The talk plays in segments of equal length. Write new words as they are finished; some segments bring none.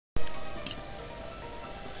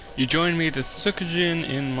You join me, the Tsukkgin,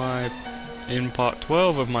 in part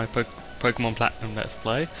 12 of my Pokemon Platinum Let's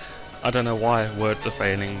Play. I don't know why words are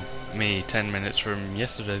failing me 10 minutes from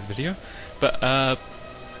yesterday's video, but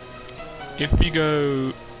if you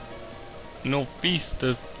go northeast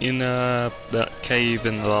of that cave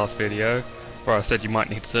in the last video, where I said you might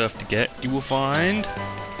need surf to get, you will find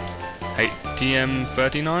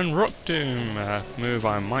ATM39 Rock Tomb, move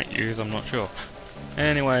I might use, I'm not sure.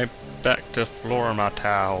 Anyway, back to Florima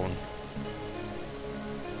Town.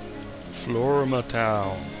 Florima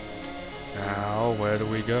Town. Now, where do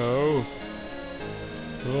we go?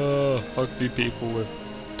 Oh, ugly people with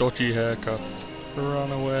dodgy haircuts.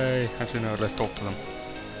 Run away. Actually, no, let's talk to them.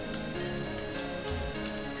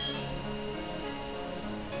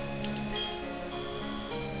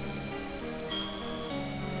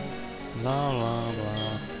 La la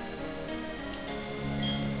la.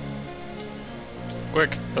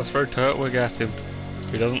 Quick, let's throw Turtwig at him.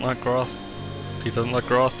 He doesn't like grass. He doesn't like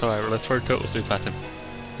grass type. Let's throw Turtle Soup at him.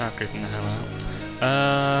 Ah, creeping the hell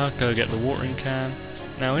out. Go get the watering can.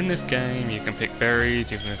 Now in this game you can pick berries,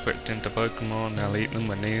 you can equip them to Pokemon, they'll eat them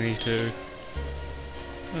when they need to.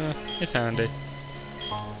 It's handy.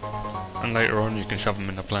 And later on you can shove them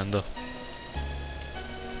in a blender.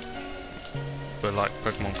 For like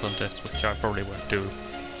Pokemon contests, which I probably won't do.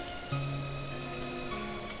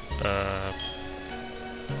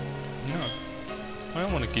 No. I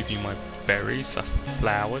don't want to give you my berries for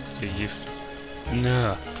flowers, you're useless.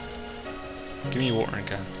 No. Give me a watering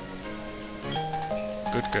can.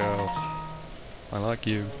 Good girl. I like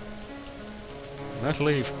you. Let's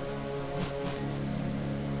leave.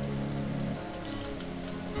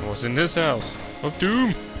 What's in this house? Of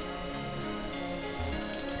doom!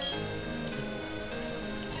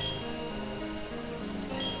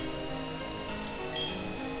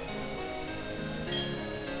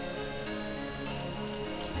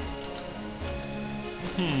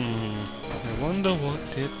 I wonder what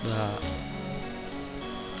did that.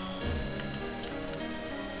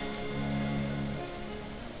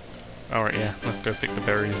 Alright, yeah, let's go pick the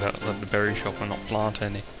berries out of the berry shop and not plant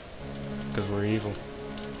any. Because we're evil.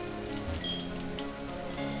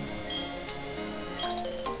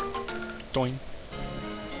 Doing.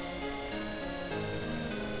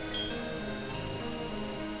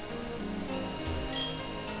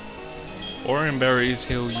 Orange berries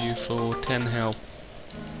heal you for 10 health.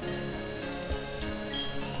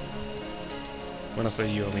 When I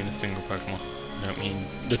say you, I mean a single Pokemon. I don't mean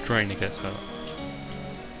the trainer gets hurt.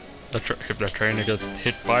 If the trainer gets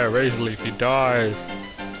hit by a razor leaf, he dies.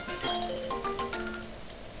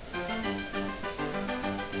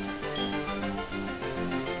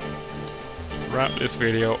 Throughout this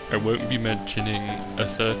video, I won't be mentioning a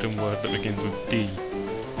certain word that begins with D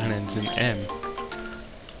and ends in M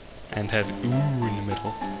and has OO in the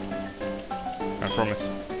middle. I promise.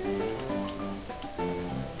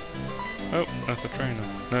 Oh, that's a trainer.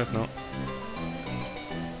 No, it's not.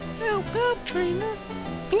 Help, trainer!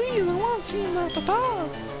 Please, I want to see my papa!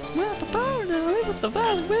 My papa and I live at the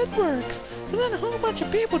Valley Woodworks, but then a whole bunch of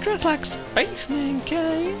people dressed like spacemen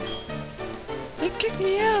came. They kicked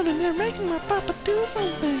me out and they're making my papa do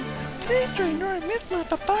something. Please, trainer, I miss my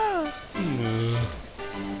papa!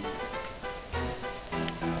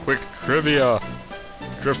 Quick trivia!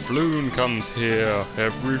 Drifloon comes here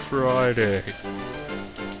every Friday.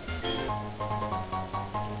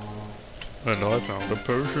 And I found a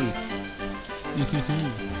potion.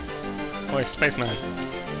 Oi, spaceman.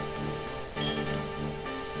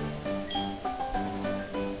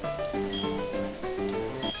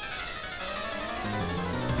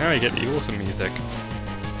 Now you get the awesome music.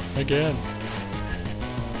 Again.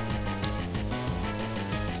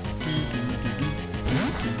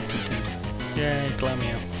 Yay,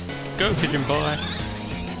 Glamio. Go, Pigeon Pie!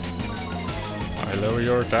 I lower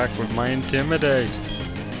your attack with my Intimidate.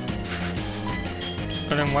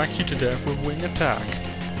 And then whack you to death with Wing Attack.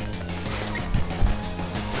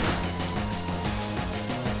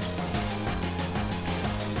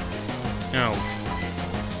 Oh.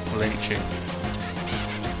 Flinching.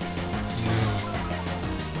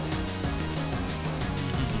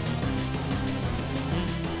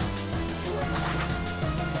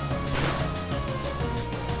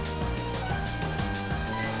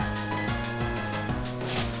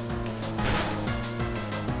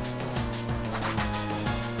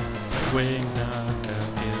 Wing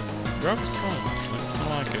Attack is rather strong, actually. I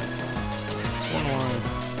like it.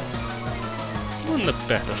 One of the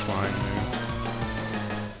better flying moves.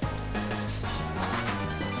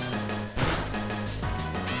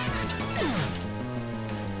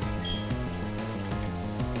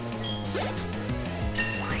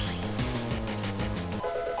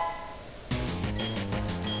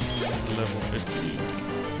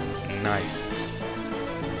 Nice.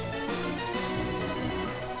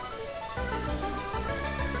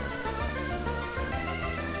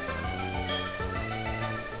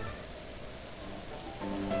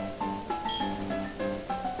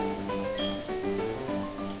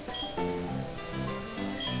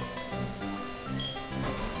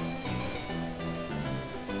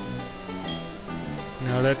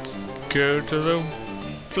 Now let's go to the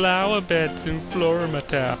flower beds in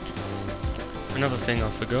Florimata. Another thing I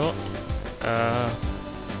forgot.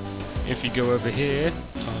 If you go over here,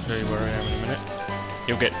 I'll show you where I am in a minute.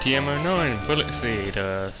 You'll get TM09, Bullet Seed.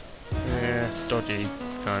 Dodgy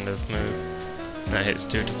kind of move. That hits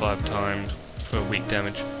 2 to 5 times for weak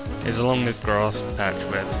damage. It's along this grass patch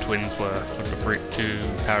where the twins were with the Freak 2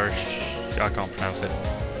 parish. I can't pronounce it.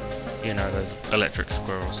 You know, those electric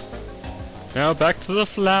squirrels. Now back to the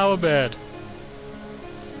flower bed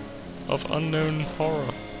of unknown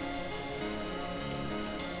horror.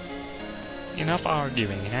 Enough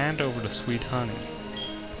arguing, hand over the sweet honey.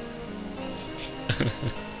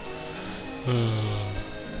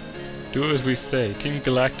 Do as we say, King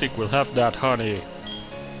Galactic will have that honey.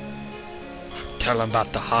 Tell him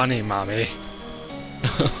about the honey, mommy.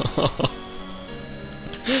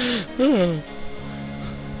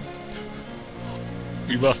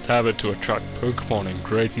 We must have it to attract Pokemon in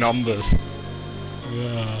great numbers.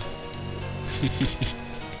 Yeah.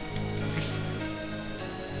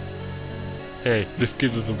 Hey, this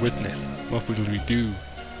gives us a witness. What will we do?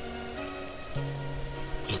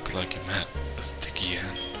 Looks like you met a sticky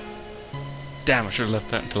end. Damn, I should have left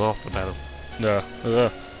that until after the battle.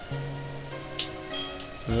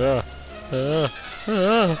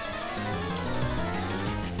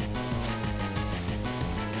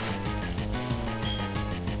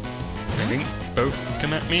 They think both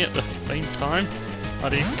come at me at the same time?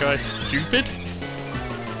 Are these guys stupid?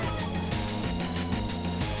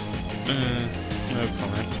 No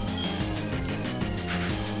comment.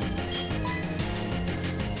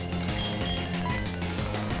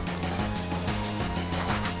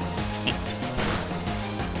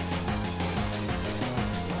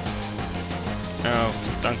 Oh,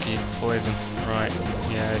 stunky poison. Right,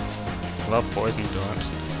 yeah. Love poison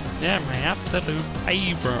darts. Yeah, my absolute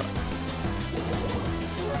favourite.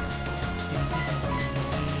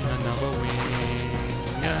 Another wing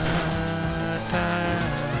attack.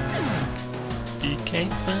 DK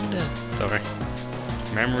Thunder. Sorry.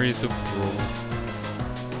 Memories of Brawl.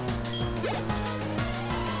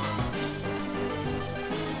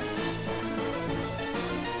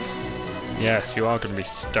 Yes, you are going to be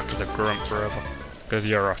stuck with a grunt forever. Because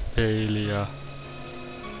you're a failure.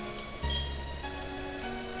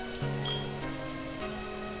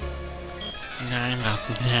 I'm up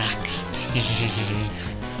next.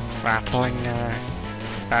 Battling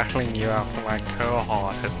you after my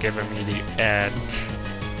cohort has given me the edge.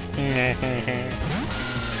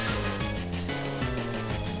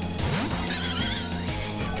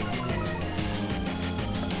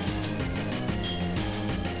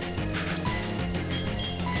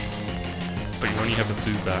 But you only have a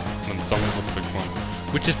Zubat and some other Pokemon,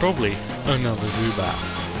 which is probably another Zubat.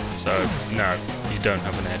 So, no, you don't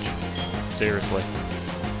have an edge. Seriously.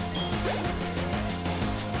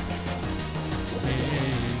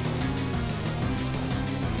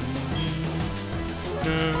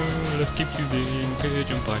 No, let's keep using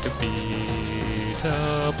Pigeon Bite to beat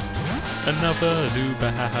up another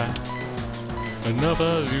Zubat.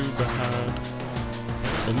 Another Zubat.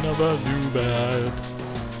 Another Zubat.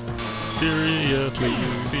 Seriously,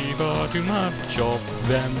 you see far too much of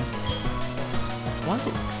them. Why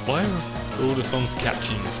are all the songs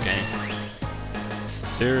catchy in this game?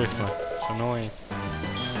 Seriously, it's annoying.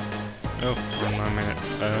 Oh, we're on 9 minutes.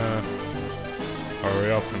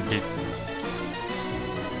 Hurry up and beat.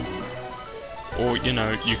 Or, you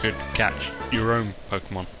know, you could catch your own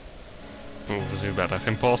Pokemon. Oh, the Zubat, that's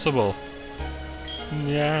impossible.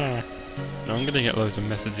 Yeah. Now I'm gonna get loads of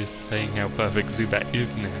messages saying how perfect Zubat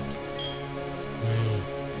is now.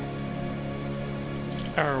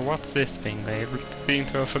 Oh, what's this thing? They seem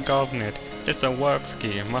to have forgotten it. It's a work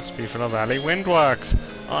ski. It must be for the Valley Windworks.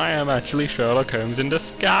 I am actually Sherlock Holmes in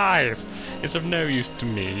disguise. It's of no use to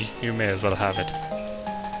me. You may as well have it.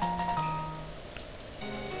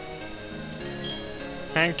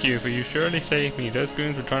 Thank you, for you surely saved me. Those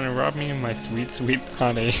goons were trying to rob me of my sweet, sweet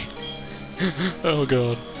honey. Oh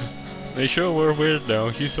god. They sure were weird though.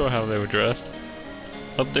 You saw how they were dressed.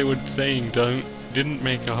 What they were saying didn't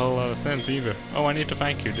make a whole lot of sense either. Oh, I need to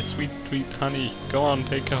thank you. The sweet, sweet honey. Go on,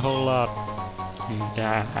 take a whole lot.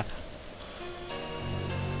 Yeah.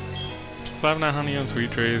 If I have no honey on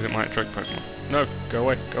sweet trees, it might attract Pokemon. No, go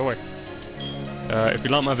away, go away. If you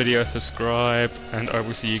like my video, subscribe, and I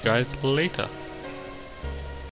will see you guys later.